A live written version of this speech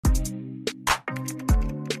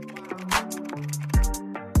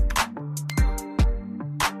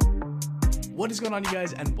What is going on, you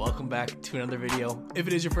guys, and welcome back to another video. If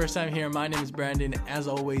it is your first time here, my name is Brandon. As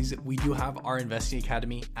always, we do have our Investing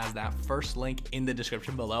Academy as that first link in the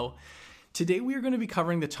description below. Today, we are going to be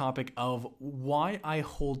covering the topic of why I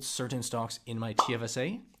hold certain stocks in my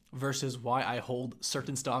TFSA versus why I hold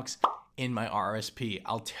certain stocks in my RRSP.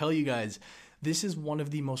 I'll tell you guys, this is one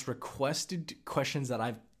of the most requested questions that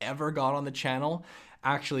I've ever got on the channel.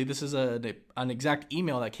 Actually, this is an exact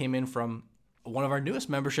email that came in from one of our newest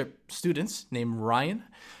membership students named Ryan.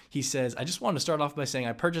 He says, I just wanted to start off by saying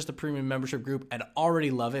I purchased a premium membership group and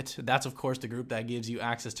already love it. That's, of course, the group that gives you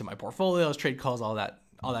access to my portfolios, trade calls, all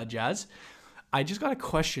that jazz. I just got a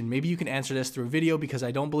question. Maybe you can answer this through a video because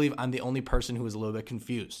I don't believe I'm the only person who is a little bit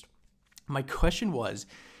confused. My question was,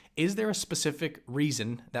 is there a specific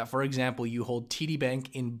reason that, for example, you hold TD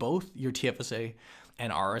Bank in both your TFSA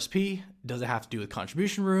and RRSP? Does it have to do with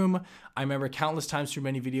contribution room? I remember countless times through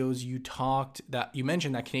many videos you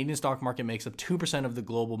mentioned that Canadian stock market makes up 2% of the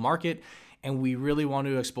global market, and we really want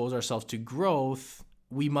to expose ourselves to growth.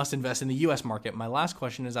 We must invest in the US market. My last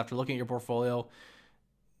question is, after looking at your portfolio,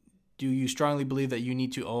 do you strongly believe that you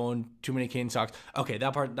need to own too many Canadian stocks? Okay,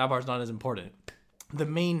 that part's not as important. The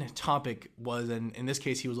main topic was, and in this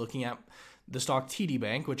case, he was looking at the stock TD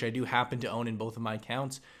Bank, which I do happen to own in both of my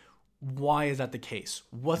accounts. Why is that the case?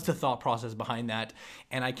 What's the thought process behind that?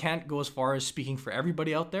 And I can't go as far as speaking for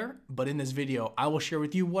everybody out there, but in this video, I will share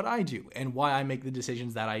with you what I do and why I make the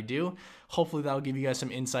decisions that I do. Hopefully that'll give you guys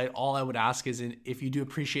some insight. All I would ask is, if you do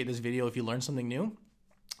appreciate this video, if you learned something new,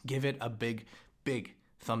 give it a big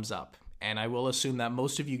thumbs up. And I will assume that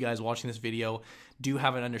most of you guys watching this video do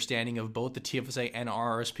have an understanding of both the TFSA and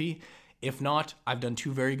RRSP. If not, I've done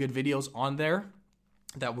two very good videos on there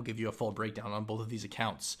that will give you a full breakdown on both of these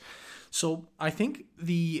accounts. So I think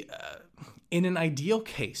in an ideal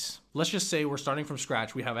case, let's just say we're starting from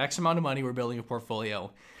scratch. We have X amount of money, we're building a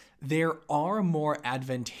portfolio. There are more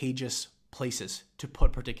advantageous places to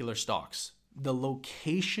put particular stocks. The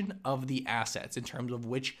location of the assets in terms of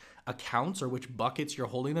which accounts or which buckets you're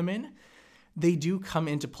holding them in, they do come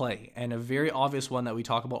into play. And a very obvious one that we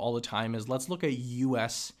talk about all the time is, let's look at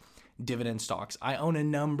US dividend stocks. I own a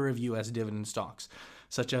number of US dividend stocks,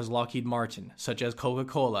 such as Lockheed Martin, such as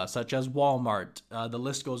Coca-Cola, such as Walmart. The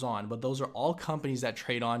list goes on, but those are all companies that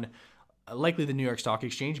trade on likely the New York Stock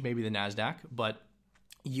Exchange, maybe the NASDAQ, but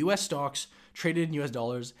US stocks traded in US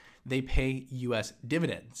dollars, they pay US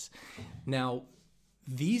dividends. Now,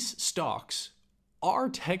 these stocks are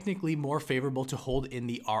technically more favorable to hold in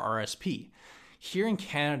the RRSP. Here in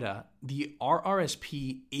Canada, the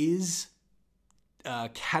RRSP is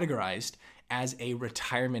categorized as a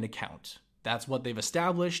retirement account. That's what they've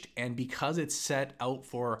established, and because it's set out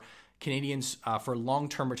for Canadians for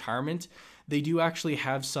long-term retirement, they do actually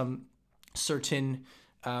have some certain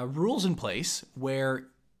rules in place where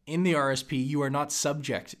in the RRSP you are not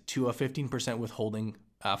subject to a 15% withholding,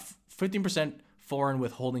 15% foreign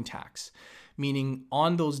withholding tax. Meaning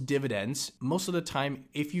on those dividends, most of the time,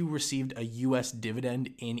 if you received a US dividend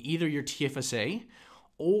in either your TFSA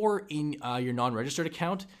or in your non-registered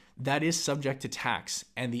account, that is subject to tax.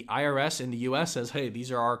 And the IRS in the US says, hey,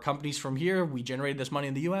 these are our companies from here. We generated this money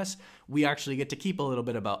in the US. We actually get to keep a little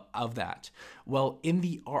bit of that. Well, in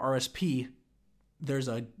the RRSP, there's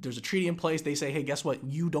a treaty in place. They say, hey, guess what?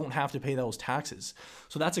 You don't have to pay those taxes.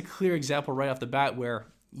 So that's a clear example right off the bat where,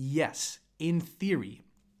 yes, in theory,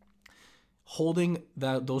 holding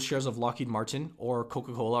those shares of Lockheed Martin or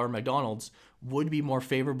Coca-Cola or McDonald's would be more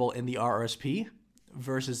favorable in the RRSP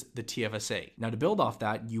versus the TFSA. Now, to build off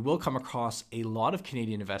that, you will come across a lot of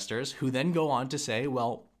Canadian investors who then go on to say,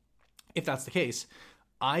 well, if that's the case,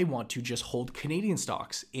 I want to just hold Canadian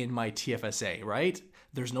stocks in my TFSA, right?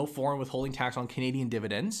 There's no foreign withholding tax on Canadian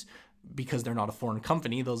dividends because they're not a foreign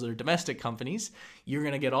company. Those are domestic companies. You're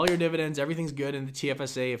going to get all your dividends. Everything's good in the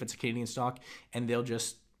TFSA if it's a Canadian stock, and they'll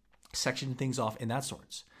just section things off in that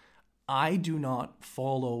sorts. I do not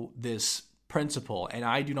follow this principle, and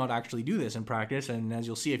I do not actually do this in practice. And as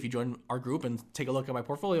you'll see, if you join our group and take a look at my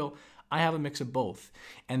portfolio, I have a mix of both.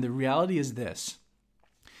 And the reality is this: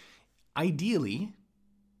 ideally,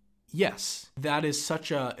 yes, that is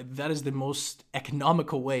the most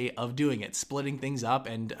economical way of doing it, splitting things up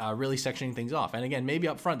and really sectioning things off. And again, maybe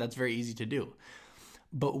up front, that's very easy to do.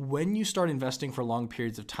 But when you start investing for long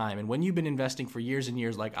periods of time, and when you've been investing for years and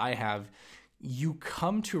years like I have, you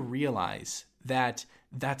come to realize that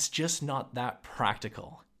that's just not that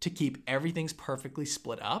practical to keep everything's perfectly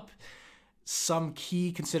split up. Some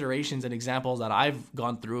key considerations and examples that I've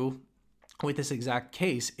gone through with this exact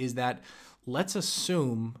case is that let's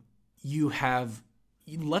assume you're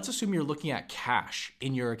looking at cash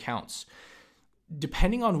in your accounts.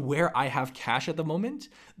 depending on where I have cash at the moment,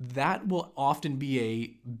 that will often be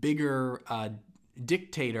a bigger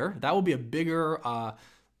dictator. That will be a bigger,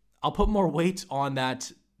 I'll put more weight on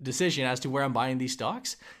that decision as to where I'm buying these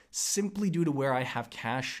stocks, simply due to where I have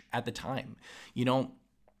cash at the time. You know,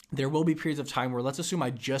 there will be periods of time where, let's assume I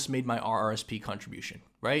just made my RRSP contribution,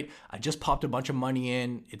 right? I just popped a bunch of money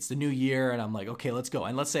in, it's the new year, and I'm like, okay, let's go.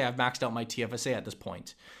 And let's say I've maxed out my TFSA at this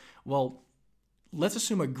point. Well, let's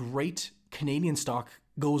assume a great Canadian stock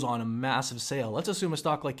goes on a massive sale. Let's assume a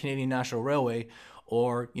stock like Canadian National Railway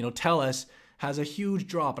or, TELUS has a huge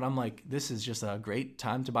drop, and I'm like, this is just a great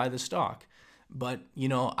time to buy this stock. But,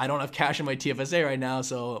 I don't have cash in my TFSA right now,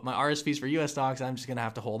 so my RSPs for US stocks, I'm just going to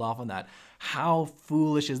have to hold off on that. How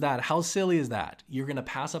foolish is that? How silly is that? You're going to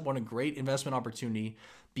pass up on a great investment opportunity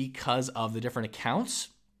because of the different accounts.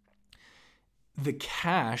 The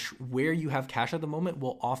cash, where you have cash at the moment,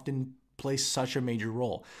 will often play such a major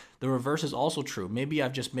role. The reverse is also true. Maybe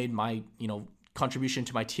I've just made my, contribution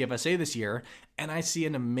to my TFSA this year, and I see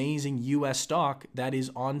an amazing US stock that is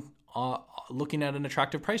on looking at an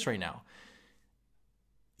attractive price right now.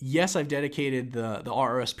 Yes, I've dedicated the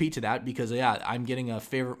RRSP to that because, I'm getting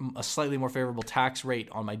a slightly more favorable tax rate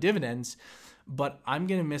on my dividends, but I'm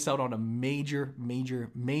going to miss out on a major, major,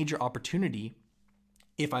 major opportunity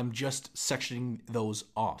if I'm just sectioning those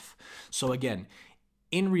off. So again,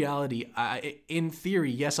 in reality, in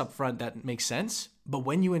theory, yes, upfront, that makes sense. But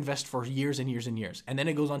when you invest for years and years and years, and then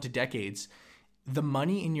it goes on to decades, the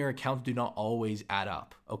money in your account do not always add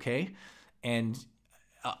up, okay? And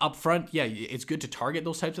upfront, it's good to target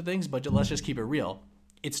those types of things, but let's just keep it real.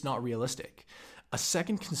 It's not realistic. A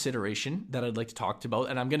second consideration that I'd like to talk about,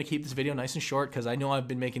 and I'm going to keep this video nice and short because I know I've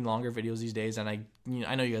been making longer videos these days, and I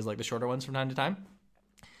know you guys like the shorter ones from time to time.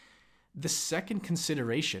 The second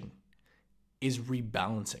consideration is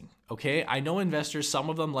rebalancing, okay? I know investors,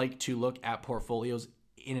 some of them like to look at portfolios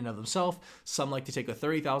in and of themselves. Some like to take a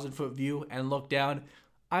 30,000 foot view and look down.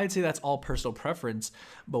 I'd say that's all personal preference.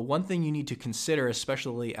 But one thing you need to consider,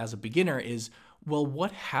 especially as a beginner, is, well,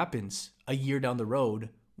 what happens a year down the road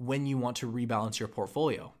when you want to rebalance your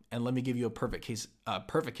portfolio? And let me give you a perfect case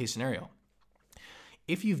scenario.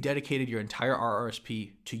 If you've dedicated your entire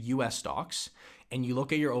RRSP to US stocks, and you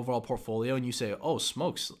look at your overall portfolio and you say, oh,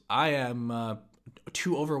 smokes, I am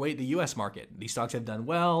too overweight the US market. These stocks have done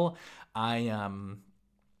well. The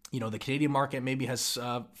Canadian market maybe has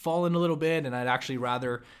fallen a little bit, and I'd actually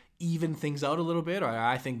rather even things out a little bit, or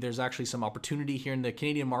I think there's actually some opportunity here in the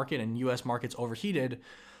Canadian market and US market's overheated.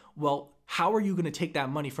 Well, how are you going to take that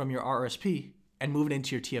money from your RRSP and move it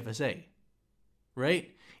into your TFSA,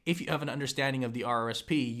 right? If you have an understanding of the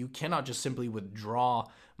RRSP, you cannot just simply withdraw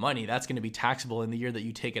money. That's going to be taxable in the year that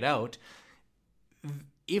you take it out.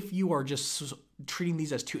 If you are just treating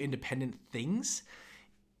these as two independent things,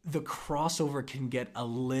 the crossover can get a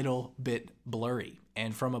little bit blurry.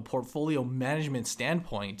 And from a portfolio management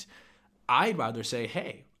standpoint, I'd rather say,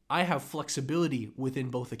 hey, I have flexibility within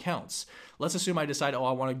both accounts. Let's assume I decide, I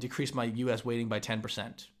want to decrease my US weighting by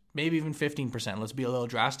 10%, maybe even 15%. Let's be a little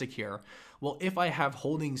drastic here. Well, if I have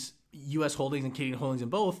holdings, US holdings and Canadian holdings in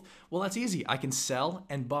both, well, that's easy. I can sell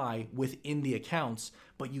and buy within the accounts,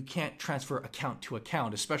 but you can't transfer account to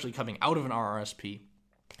account, especially coming out of an RRSP.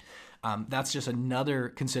 That's just another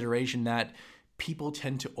consideration that people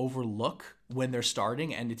tend to overlook when thgoing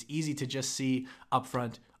starting, and it's easy to just see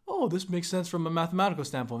upfront, oh, this makes sense from a mathematical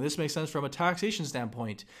standpoint. This makes sense from a taxation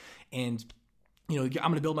standpoint. And, I'm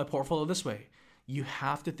going to build my portfolio this way. You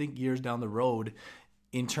have to think years down the road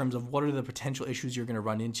in terms of what are the potential issues you're going to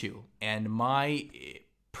run into. And my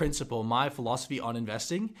principle, my philosophy on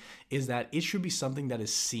investing is that it should be something that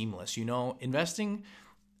is seamless. Investing,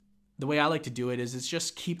 the way I like to do it is it's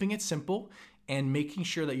just keeping it simple and making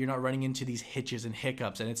sure that you're not running into these hitches and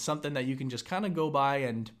hiccups. And it's something that you can just kind of go by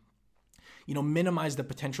and, minimize the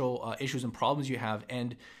potential issues and problems you have.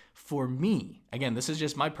 And for me, again, this is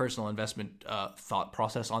just my personal investment thought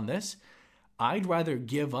process on this. I'd rather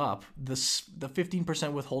give up the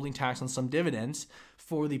 15% withholding tax on some dividends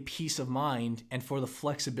for the peace of mind and for the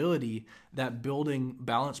flexibility that building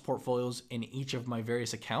balanced portfolios in each of my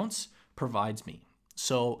various accounts provides me.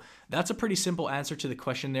 So that's a pretty simple answer to the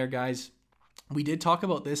question there, guys. We did talk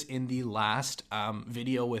about this in the last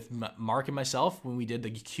video with Mark and myself when we did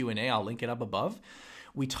the Q&A. I'll link it up above.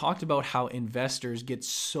 We talked about how investors get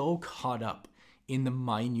so caught up in the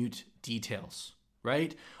minute details,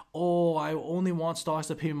 right? Oh, I only want stocks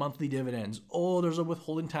that pay monthly dividends. Oh, there's a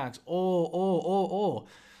withholding tax. Oh.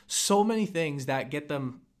 So many things that get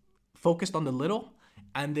them focused on the little,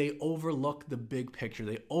 and they overlook the big picture.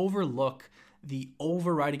 They overlook the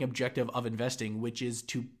overriding objective of investing, which is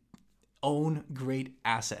to own great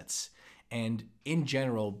assets. And in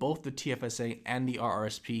general, both the TFSA and the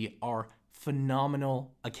RRSP are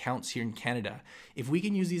phenomenal accounts here in Canada. If we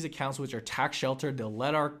can use these accounts, which are tax sheltered, they'll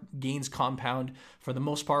let our gains compound. For the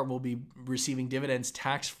most part, we'll be receiving dividends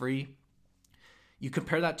tax-free. You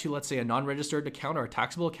compare that to, let's say, a non-registered account or a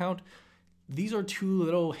taxable account. These are two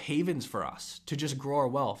little havens for us to just grow our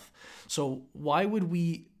wealth. So why would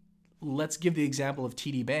we, let's give the example of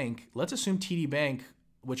TD Bank. Let's assume TD Bank,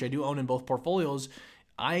 which I do own in both portfolios,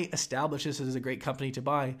 I established this as a great company to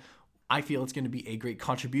buy. I feel it's going to be a great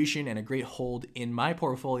contribution and a great hold in my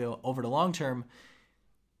portfolio over the long term.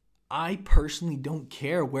 I personally don't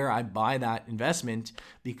care where I buy that investment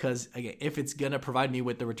because, again, if it's going to provide me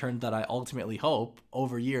with the returns that I ultimately hope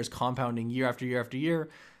over years, compounding year after year after year,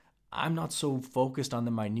 I'm not so focused on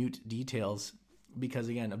the minute details because,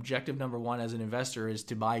 again, objective number one as an investor is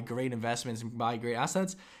to buy great investments and buy great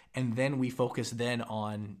assets. And then we focus then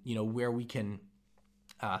on, where we can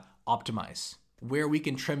optimize, where we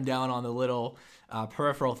can trim down on the little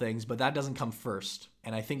peripheral things, but that doesn't come first.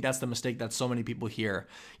 And I think that's the mistake that so many people hear.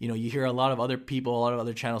 You hear a lot of other people, a lot of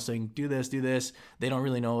other channels saying, do this. They don't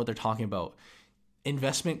really know what they're talking about.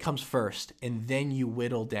 Investment comes first, and then you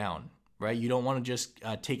whittle down, right? You don't want to just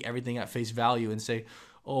take everything at face value and say,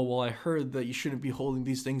 oh, well, I heard that you shouldn't be holding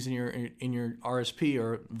these things in your RSP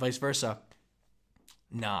or vice versa.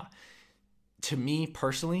 Nah. To me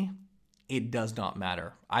personally, it does not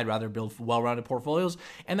matter. I'd rather build well-rounded portfolios.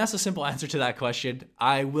 And that's a simple answer to that question.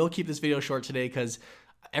 I will keep this video short today because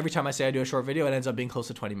every time I say I do a short video, it ends up being close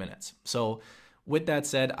to 20 minutes. So with that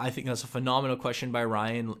said, I think that's a phenomenal question by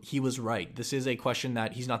Ryan. He was right. This is a question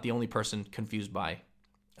that he's not the only person confused by.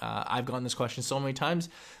 I've gotten this question so many times.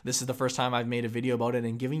 This is the first time I've made a video about it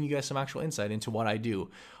and giving you guys some actual insight into what I do.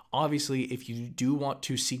 Obviously, if you do want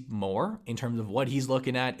to seek more in terms of what he's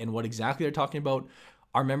looking at and what exactly they're talking about,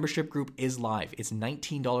 our membership group is live. It's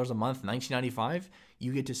 $19 a month, $19.95.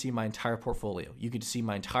 You get to see my entire portfolio. You get to see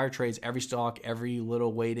my entire trades, every stock, every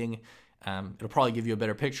little weighting. It'll probably give you a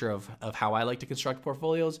better picture of how I like to construct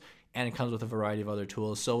portfolios, and it comes with a variety of other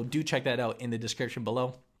tools. So do check that out in the description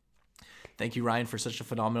below. Thank you, Ryan, for such a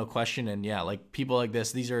phenomenal question. And yeah, like people like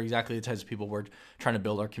this, these are exactly the types of people we're trying to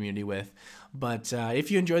build our community with. But if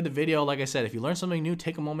you enjoyed the video, like I said, if you learned something new,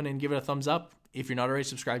 take a moment and give it a thumbs up. If you're not already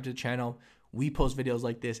subscribed to the channel, we post videos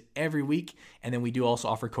like this every week. And then we do also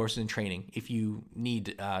offer courses and training if you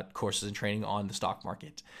need courses and training on the stock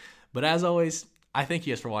market. But as always, I thank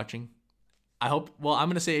you guys for watching. I'm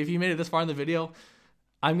going to say if you made it this far in the video,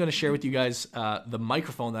 I'm going to share with you guys the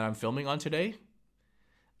microphone that I'm filming on today.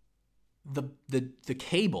 The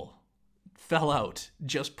cable fell out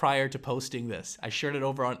just prior to posting this. I shared it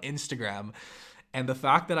over on Instagram, and the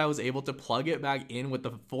fact that I was able to plug it back in with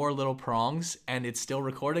the 4 little prongs and it's still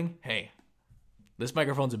recording, hey, this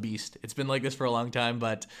microphone's a beast. It's been like this for a long time,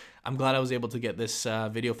 but I'm glad I was able to get this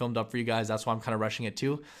video filmed up for you guys. That's why I'm kind of rushing it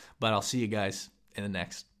too, but I'll see you guys in the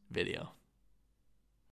next video.